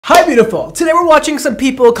Hi, beautiful. Today we're watching some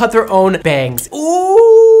people cut their own bangs.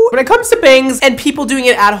 Ooh. When it comes to bangs and people doing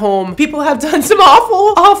it at home, people have done some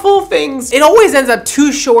awful things. It always ends up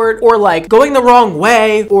too short or like going the wrong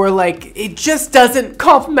way or like it just doesn't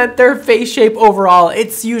complement their face shape overall.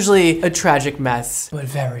 It's usually a tragic mess, but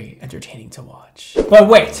very entertaining to watch. But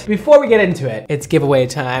wait, before we get into it, it's giveaway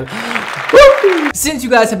time. Since you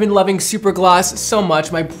guys have been loving Super Gloss so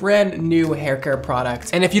much, my brand new hair care product,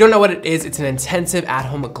 and if you don't know what it is, it's an intensive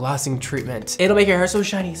at-home glossing treatment. It'll make your hair so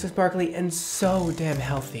shiny, so sparkly, and so damn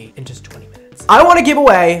healthy in just 20 minutes. I want to give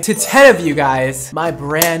away to 10 of you guys my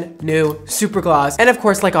brand new Super Gloss. And of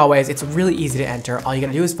course, like always, it's really easy to enter. All you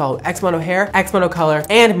gotta do is follow Mondo Hair, Mondo Color,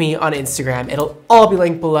 and me on Instagram. It'll all be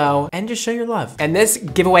linked below and just show your love. And this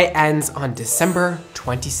giveaway ends on December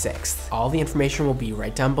 26th. All the information will be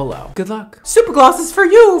right down below. Good luck. Super Gloss is for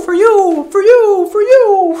you, for you, for you, for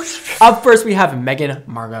you. Up first, we have Megan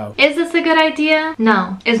Margot. Is this a good idea?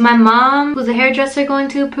 No. Is my mom, who's a hairdresser, going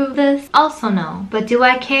to approve this? Also no. But do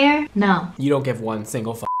I care? No. You don't give one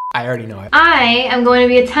single I already know it. I am going to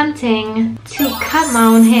be attempting to cut my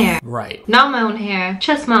own hair. Right. Not my own hair,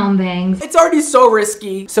 just my own bangs. It's already so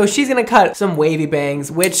risky. So she's gonna cut some wavy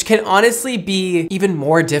bangs, which can honestly be even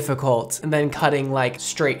more difficult than cutting like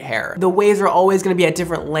straight hair. The waves are always gonna be at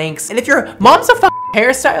different lengths. And if your mom's a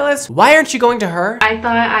hairstylist, why aren't you going to her? I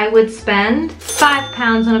thought I would spend 5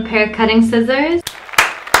 pounds on a pair of cutting scissors.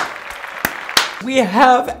 We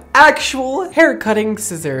have actual hair cutting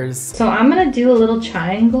scissors. So I'm gonna do a little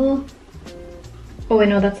triangle. Oh wait,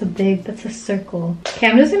 no, that's a circle. Okay,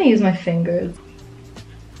 I'm just gonna use my fingers.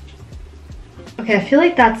 Okay, I feel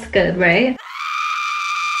like that's good, right?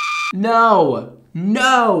 No.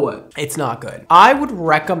 No, it's not good. I would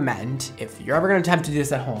recommend, if you're ever gonna attempt to do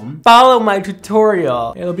this at home, follow my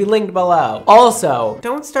tutorial. It'll be linked below. Also,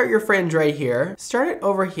 don't start your fringe right here. Start it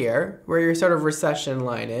over here, where your sort of recession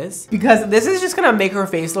line is. Because this is just gonna make her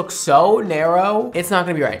face look so narrow, it's not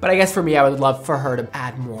gonna be right. But I guess for me, I would love for her to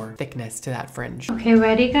add more thickness to that fringe. Okay,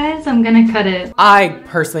 ready guys? I'm gonna cut it. I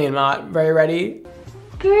personally am not very ready.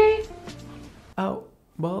 3. Oh.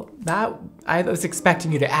 Well, I was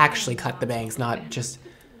expecting you to actually cut the bangs, not just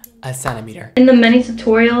a centimeter. In the many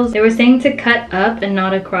tutorials, they were saying to cut up and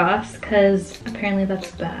not across, because apparently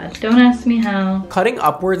that's bad. Don't ask me how. Cutting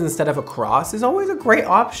upwards instead of across is always a great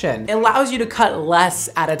option. It allows you to cut less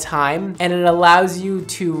at a time, and it allows you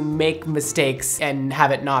to make mistakes and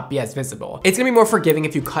have it not be as visible. It's gonna be more forgiving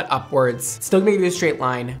if you cut upwards. It's still gonna give you a straight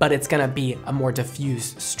line, but it's gonna be a more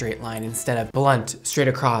diffuse straight line instead of blunt straight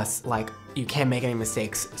across, like you can't make any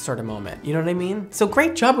mistakes sort of moment. You know what I mean? So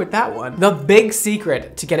great job with that one. The big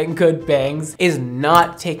secret to getting good bangs is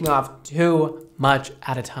not taking off too much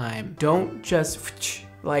at a time. Don't just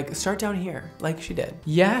like start down here like she did.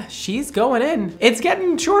 Yeah, she's going in. It's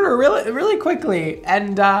getting shorter really quickly.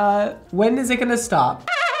 And when is it gonna stop?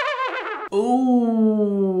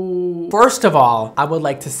 Ooh. First of all, I would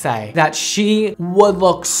like to say that she would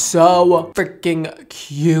look so freaking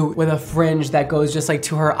cute with a fringe that goes just like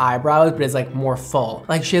to her eyebrows, but is like more full.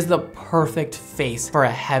 Like she has the perfect face for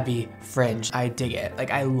a heavy fringe. I dig it.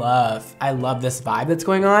 Like I love this vibe that's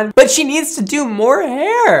going on, but she needs to do more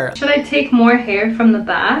hair. Should I take more hair from the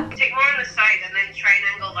back? Take more on the side and then try and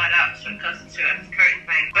angle that up so it goes into a curtain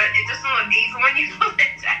thing. But it doesn't look even when you pull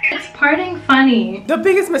it down. It's parting funny. The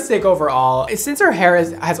biggest mistake overall is since her hair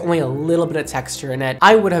has only a little bit of texture in it,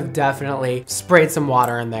 I would have definitely sprayed some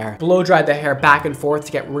water in there, blow dried the hair back and forth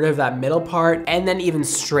to get rid of that middle part, and then even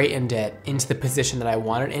straightened it into the position that I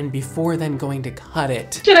wanted in before then going to cut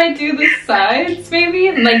it. Should I do the sides maybe?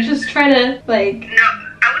 And like just try to like... No,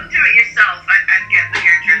 I wouldn't do it yourself. I'd get the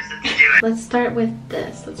hairdresser to do it. Let's start with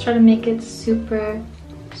this. Let's try to make it super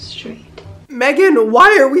straight. Megan,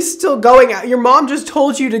 why are we still going out? Your mom just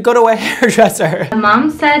told you to go to a hairdresser. My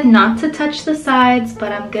mom said not to touch the sides,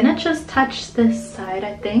 but I'm gonna just touch this side,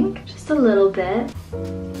 I think. Just a little bit.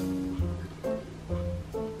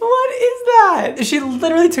 What is that? She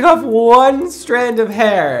literally took off one strand of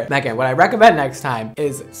hair. Megan, what I recommend next time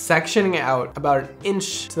is sectioning out about 1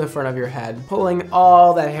 inch to the front of your head, pulling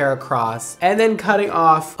all that hair across, and then cutting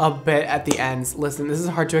off a bit at the ends. Listen, this is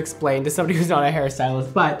hard to explain to somebody who's not a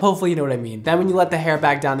hairstylist, but hopefully you know what I mean. Then when you let the hair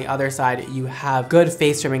back down the other side, you have good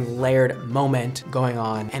face trimming layered moment going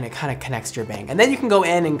on, and it kind of connects to your bang. And then you can go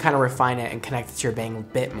in and kind of refine it and connect it to your bang a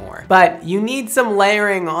bit more. But you need some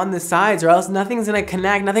layering on the sides or else nothing's gonna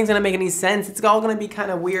connect, nothing's gonna make any sense. It's all gonna be kind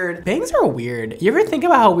of weird. Bangs are weird. You ever think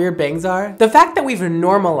about how weird bangs are? The fact that we've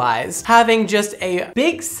normalized having just a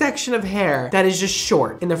big section of hair that is just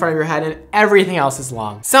short in the front of your head and everything else is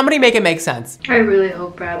long. Somebody make it make sense. I really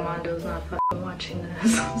hope Brad Mondo's not fucking watching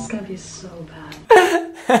this. It's gonna be so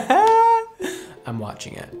bad. I'm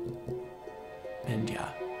watching it. And yeah,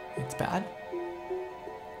 it's bad.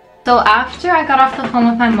 So after I got off the phone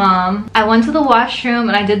with my mom, I went to the washroom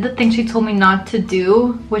and I did the thing she told me not to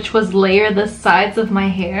do, which was layer the sides of my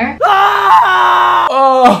hair. Ah!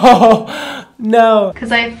 Oh, no.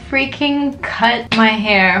 Cause I freaking cut my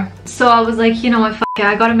hair. So I was like, you know what, f it,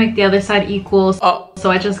 I gotta make the other side equal.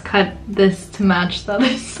 So I just cut this to match the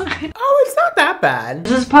other side. Oh, it's not that bad.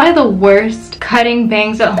 This is probably the worst cutting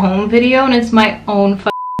bangs at home video, and it's my own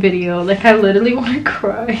video. Like, I literally want to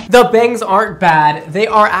cry. The bangs aren't bad. They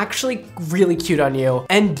are actually really cute on you.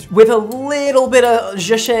 And with a little bit of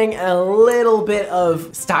zhuzhing and a little bit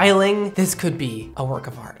of styling, this could be a work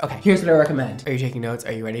of art. Okay, here's what I recommend. Are you taking notes?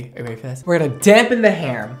 Are you ready? Are you ready for this? We're gonna dampen the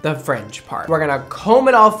hair, the fringe part. We're gonna comb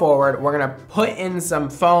it all forward. We're gonna put in some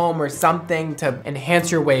foam or something to enhance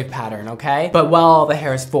your wave pattern, okay? But while the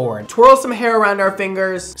hair is forward. Twirl some hair around our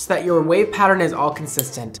fingers so that your wave pattern is all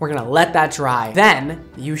consistent. We're gonna let that dry. Then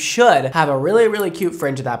you should have a really, really cute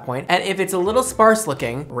fringe at that point. And if it's a little sparse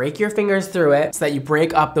looking, rake your fingers through it so that you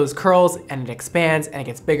break up those curls and it expands and it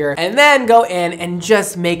gets bigger. And then go in and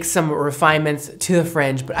just make some refinements to the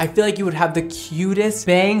fringe. But I feel like you would have the cutest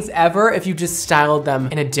bangs ever if you just styled them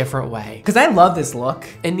in a different way. Because I love this look.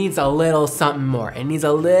 It needs a little something more. It needs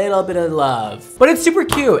a little bit of love. But it's super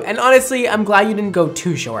cute. And honestly, I'm glad you didn't go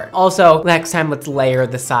too short. Also, next time let's layer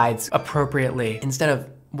the sides appropriately instead of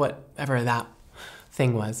whatever that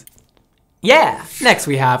thing was. Yeah, next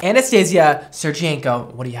we have Anastasia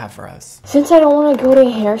Serchenko. What do you have for us? Since I don't want to go to a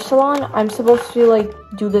hair salon, I'm supposed to like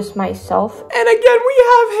do this myself. And again, we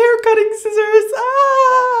have hair cutting scissors.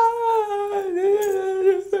 Ah,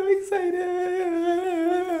 I'm so excited.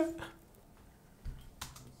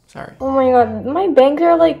 Sorry. Oh my god, my bangs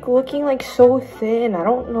are like looking like so thin. I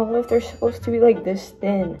don't know if they're supposed to be like this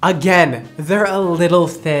thin. Again, they're a little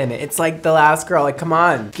thin. It's like the last girl, like, come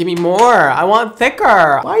on, give me more. I want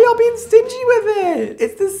thicker. Why are y'all being stingy with it?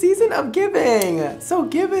 It's the season of giving, so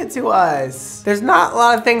give it to us. There's not a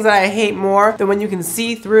lot of things that I hate more than when you can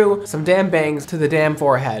see through some damn bangs to the damn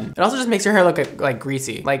forehead. It also just makes your hair look like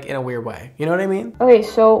greasy, like in a weird way. You know what I mean? Okay,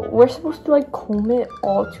 so we're supposed to like comb it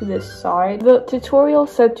all to this side. The tutorial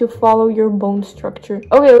said to follow your bone structure.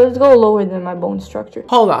 Okay, let's go lower than my bone structure.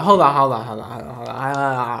 Hold on.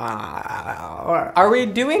 Are we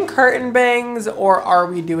doing curtain bangs or are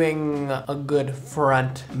we doing a good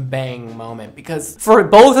front bang moment? Because for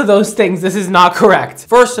both of those things, this is not correct.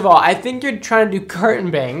 First of all, I think you're trying to do curtain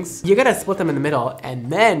bangs. You gotta split them in the middle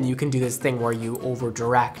and then you can do this thing where you over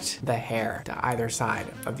direct the hair to either side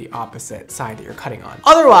of the opposite side that you're cutting on.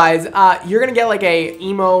 Otherwise, you're gonna get like a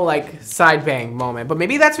emo like side bang moment, but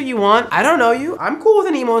maybe that's what you want. I don't know you. I'm cool with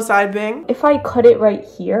an emo side bang. If I cut it right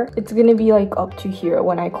here, it's gonna be like up to here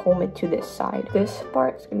when I comb it to this side. This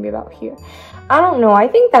part's gonna be about here. I don't know. I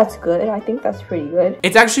think that's good. I think that's pretty good.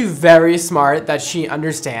 It's actually very smart that she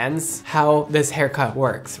understands how this haircut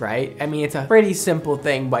works, right? I mean, it's a pretty simple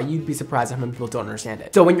thing, but you'd be surprised how many people don't understand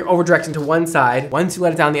it. So when you're over directing to one side, once you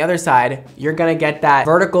let it down the other side, you're gonna get that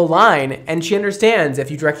vertical line, and she understands if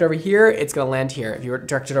you direct it over here, it's gonna land here. If you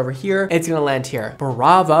direct it over here, it's gonna land here.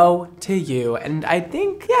 Bravo to you. And I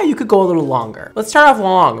think, yeah, you could go a little longer. Let's start off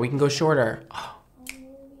long. We can go shorter. Oh,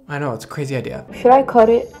 I know, it's a crazy idea. Should I cut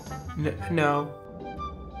it? No.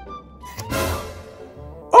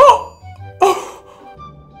 Oh!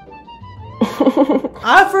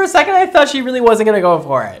 For a second, I thought she really wasn't gonna go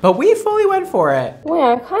for it, but we fully went for it. Wait,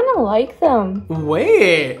 I kind of like them.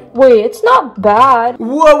 Wait, it's not bad.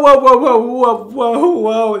 Whoa.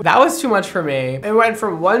 That was too much for me. It went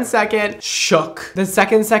from 1 second, shook. The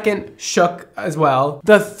second, shook as well.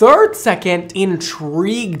 The third second,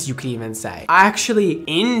 intrigued, you could even say. Actually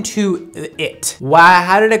into it. Wow,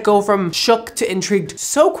 how did it go from shook to intrigued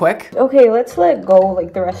so quick? Okay, let's let go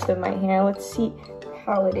like the rest of my hair. Let's see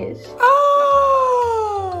how it is.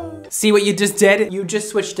 See what you just did? You just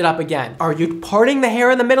switched it up again. Are you parting the hair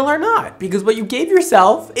in the middle or not? Because what you gave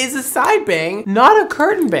yourself is a side bang, not a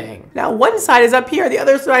curtain bang. Now one side is up here, the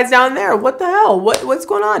other side's down there. What the hell? What's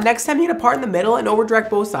going on? Next time you need to part in the middle and over direct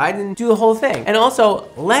both sides and do the whole thing. And also,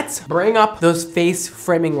 let's bring up those face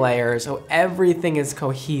framing layers so everything is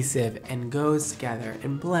cohesive and goes together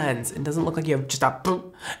and blends and doesn't look like you have just a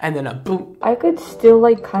boom and then a boom. I could still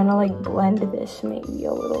like kind of like blend this maybe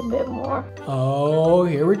a little bit more. Oh,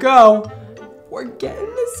 here we go. We're getting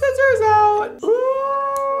the scissors out. Ooh.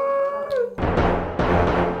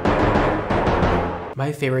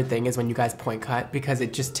 My favorite thing is when you guys point cut because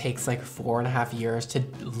it just takes like 4.5 years to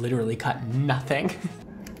literally cut nothing.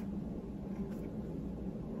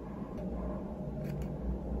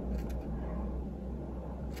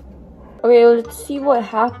 Okay, let's see what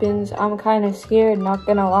happens. I'm kind of scared, not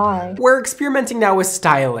gonna lie. We're experimenting now with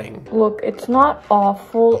styling. Look, it's not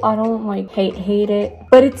awful. I don't like hate it.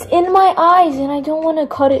 But it's in my eyes and I don't want to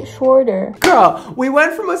cut it shorter. Girl, we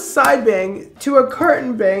went from a side bang to a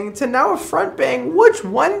curtain bang to now a front bang. Which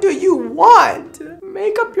one do you want?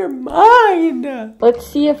 Make up your mind. Let's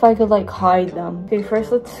see if I could like hide them. Okay,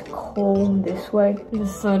 first let's comb this way.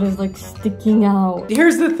 This side is like sticking out.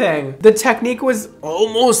 Here's the thing. The technique was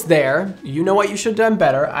almost there. You know what you should have done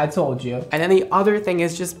better. I told you. And then the other thing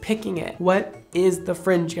is just picking it. What is the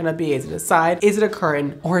fringe gonna be? Is it a side? Is it a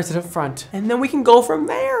curtain? Or is it a front? And then we can go from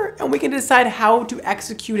there and we can decide how to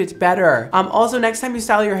execute it better. Also, next time you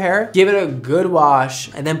style your hair, give it a good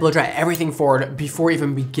wash and then blow dry everything forward before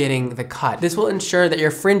even beginning the cut. This will ensure that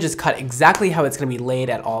your fringe is cut exactly how it's gonna be laid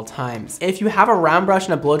at all times. If you have a round brush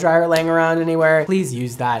and a blow dryer laying around anywhere, please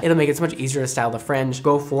use that. It'll make it so much easier to style the fringe.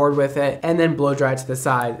 Go forward with it and then blow dry to the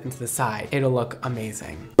side and to the side. It'll look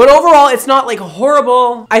amazing. But overall, it's not like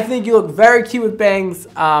horrible. I think you look very cute with bangs,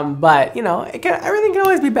 but you know, everything can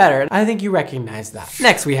always be better. I think you recognize that.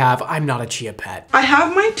 Next we have, I'm not a chia pet. I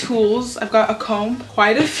have my tools. I've got a comb,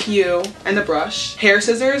 quite a few, and a brush, hair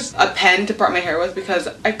scissors, a pen to part my hair with because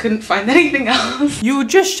I couldn't find anything else. You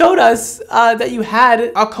just showed us that you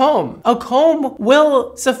had a comb. A comb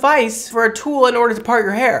will suffice for a tool in order to part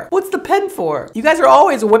your hair. What's the pen for? You guys are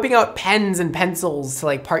always whipping out pens and pencils to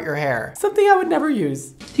like part your hair. Something I would never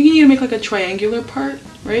use. I think you need to make like a triangular part,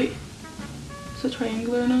 right? Is it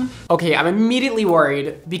triangular enough? Okay, I'm immediately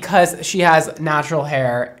worried because she has natural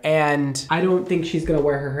hair and I don't think she's gonna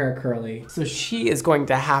wear her hair curly. So she is going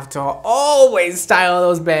to have to always style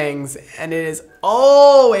those bangs and it is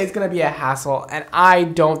always gonna be a hassle and I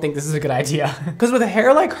don't think this is a good idea. Because with a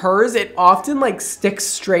hair like hers, it often like sticks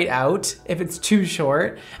straight out if it's too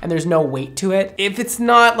short and there's no weight to it. If it's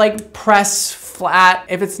not like pressed flat,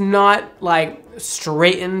 if it's not like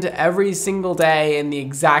straightened every single day in the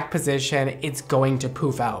exact position, it's going to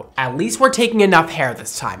poof out. At least we're taking enough hair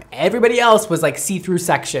this time. Everybody else was like see-through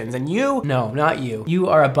sections and you, no, not you. You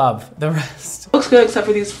are above the rest. Looks good except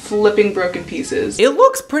for these flipping broken pieces. It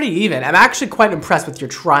looks pretty even. I'm actually quite impressed with your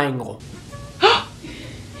triangle.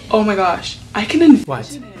 Oh my gosh, I can envision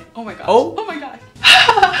What? it. Oh my gosh. Oh my gosh.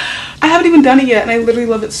 I haven't even done it yet and I literally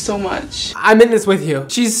love it so much. I'm in this with you.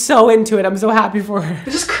 She's so into it. I'm so happy for her.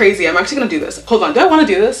 This is crazy. I'm actually gonna do this. Hold on, do I wanna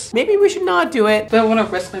do this? Maybe we should not do it. Do I wanna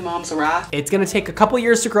risk my mom's wrath? It's gonna take a couple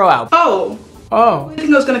years to grow out. Oh. Oh. I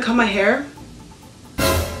think I was gonna cut my hair.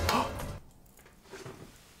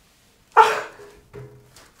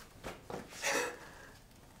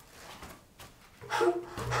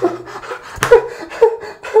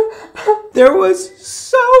 There was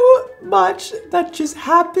so much that just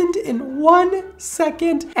happened in 1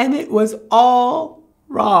 second and it was all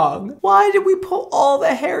wrong. Why did we pull all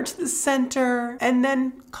the hair to the center and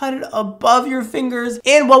then cut it above your fingers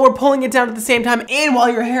and while we're pulling it down at the same time and while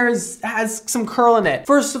your hair has some curl in it?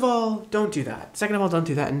 First of all, don't do that. Second of all, don't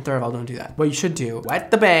do that. And third of all, don't do that. What you should do, wet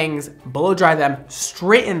the bangs, blow dry them,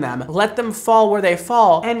 straighten them, let them fall where they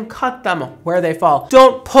fall and cut them where they fall.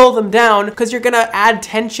 Don't pull them down because you're gonna add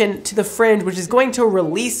tension to the fringe, which is going to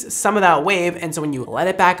release some of that wave. And so when you let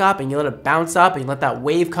it back up and you let it bounce up and you let that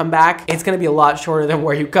wave come back, it's gonna be a lot shorter than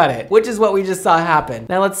where you cut it, which is what we just saw happen.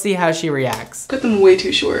 Now let's see how she reacts. Cut them way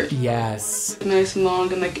too short. Yes. Nice and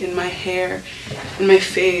long and like in my hair and my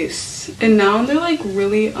face. And now they're like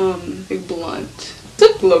really like blunt. It's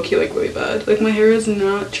like low-key like really bad. Like my hair is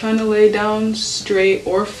not trying to lay down straight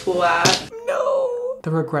or flat. No.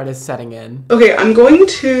 The regret is setting in. Okay, I'm going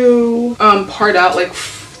to part out like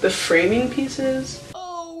the framing pieces.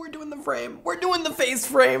 Oh, we're doing the frame. We're doing the face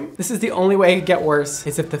frame. This is the only way it could get worse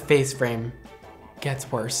is if the face frame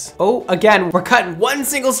gets worse. Oh, again, we're cutting one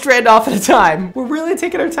single strand off at a time. We're really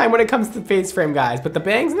taking our time when it comes to the face frame, guys. But the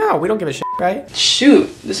bangs, no, we don't give a shit, right?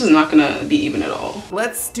 Shoot, this is not gonna be even at all.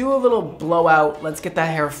 Let's do a little blowout. Let's get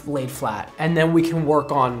that hair laid flat. And then we can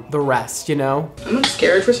work on the rest, you know? I'm like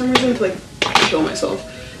scared for some reason to like kill myself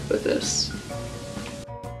with this.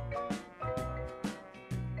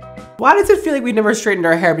 Why does it feel like we've never straightened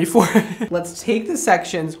our hair before? Let's take the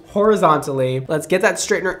sections horizontally. Let's get that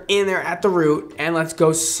straightener in there at the root and let's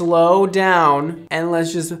go slow down and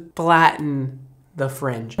let's just flatten the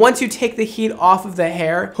fringe. Once you take the heat off of the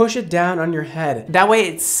hair, push it down on your head. That way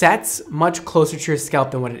it sets much closer to your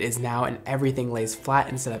scalp than what it is now, and everything lays flat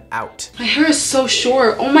instead of out. My hair is so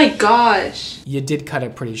short. Oh my gosh. You did cut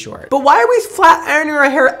it pretty short. But why are we flat ironing our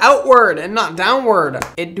hair outward and not downward?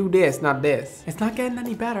 It do this, not this. It's not getting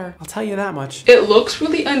any better. I'll tell you that much. It looks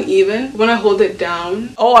really uneven when I hold it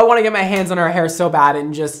down. Oh, I want to get my hands on her hair so bad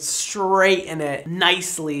and just straighten it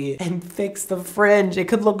nicely and fix the fringe. It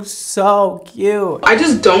could look so cute. I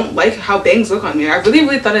just don't like how bangs look on me. I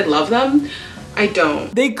really thought I'd love them. I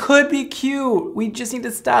don't. They could be cute. We just need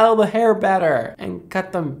to style the hair better and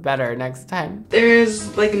cut them better next time.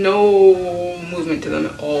 There's like no movement to them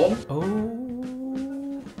at all. Oh.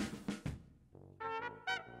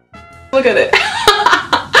 Look at it.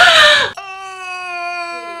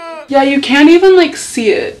 Yeah, you can't even like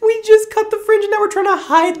see it. We just cut the fringe and now we're trying to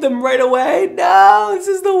hide them right away. No, this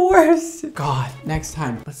is the worst. God, next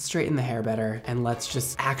time, let's straighten the hair better and let's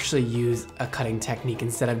just actually use a cutting technique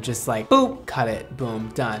instead of just like, boop, cut it,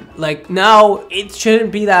 boom, done. Like, no, it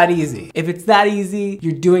shouldn't be that easy. If it's that easy,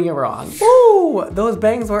 you're doing it wrong. Ooh, those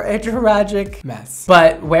bangs were a tragic mess.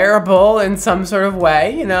 But wearable in some sort of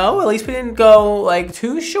way, you know? At least we didn't go like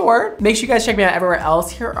too short. Make sure you guys check me out everywhere else.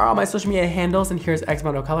 Here are all my social media handles, and here's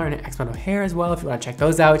Mondo Color and Mondo Hair as well if you want to check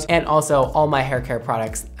those out. And also all my hair care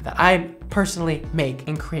products that I personally make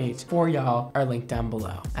and create for y'all are linked down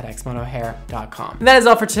below at xmondohair.com. And that is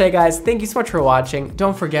all for today, guys. Thank you so much for watching.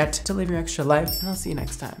 Don't forget to live your extra life, and I'll see you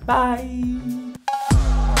next time. Bye.